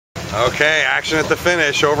Okay, action at the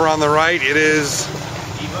finish. Over on the right, it is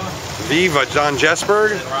Viva, John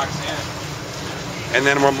Jesberg. And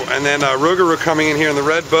then Rougarou coming in here in the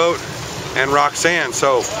red boat, and Roxanne.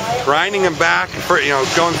 So grinding them back, for,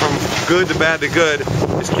 going from good to bad to good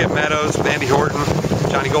is Kip Meadows, Andy Horton,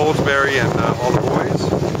 Johnny Goldsberry, and all the boys,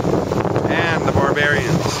 and the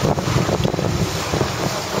Barbarians.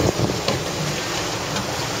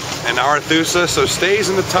 And Arethusa so stays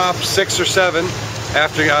in the top 6 or 7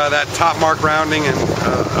 after that top mark rounding and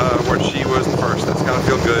where she was in first. That's gotta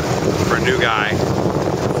feel good for a new guy.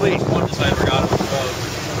 Fleet. One design forgot about the boat.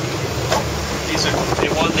 They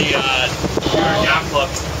won the Yacht Club.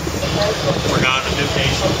 Forgot the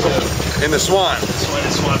invitation too. In the Swan.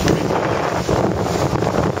 Swan for me.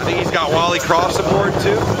 I think he's got Wally Cross aboard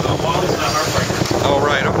too. No, Wally's not Heartbreaker. Oh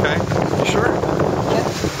right, okay. You sure?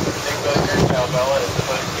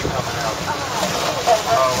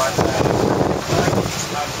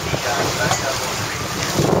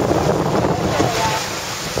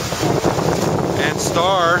 And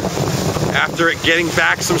Star, after it getting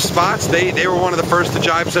back some spots, they were one of the first to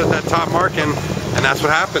jibe set that top mark, and that's what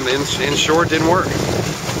happened. In short, didn't work.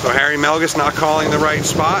 So Harry Melges not calling the right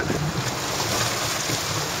spot.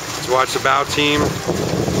 Let's watch the bow team.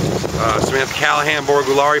 Samantha Callahan,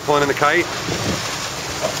 Borgulari pulling in the kite.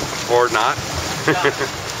 Or not.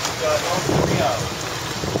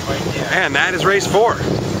 And that is race 4.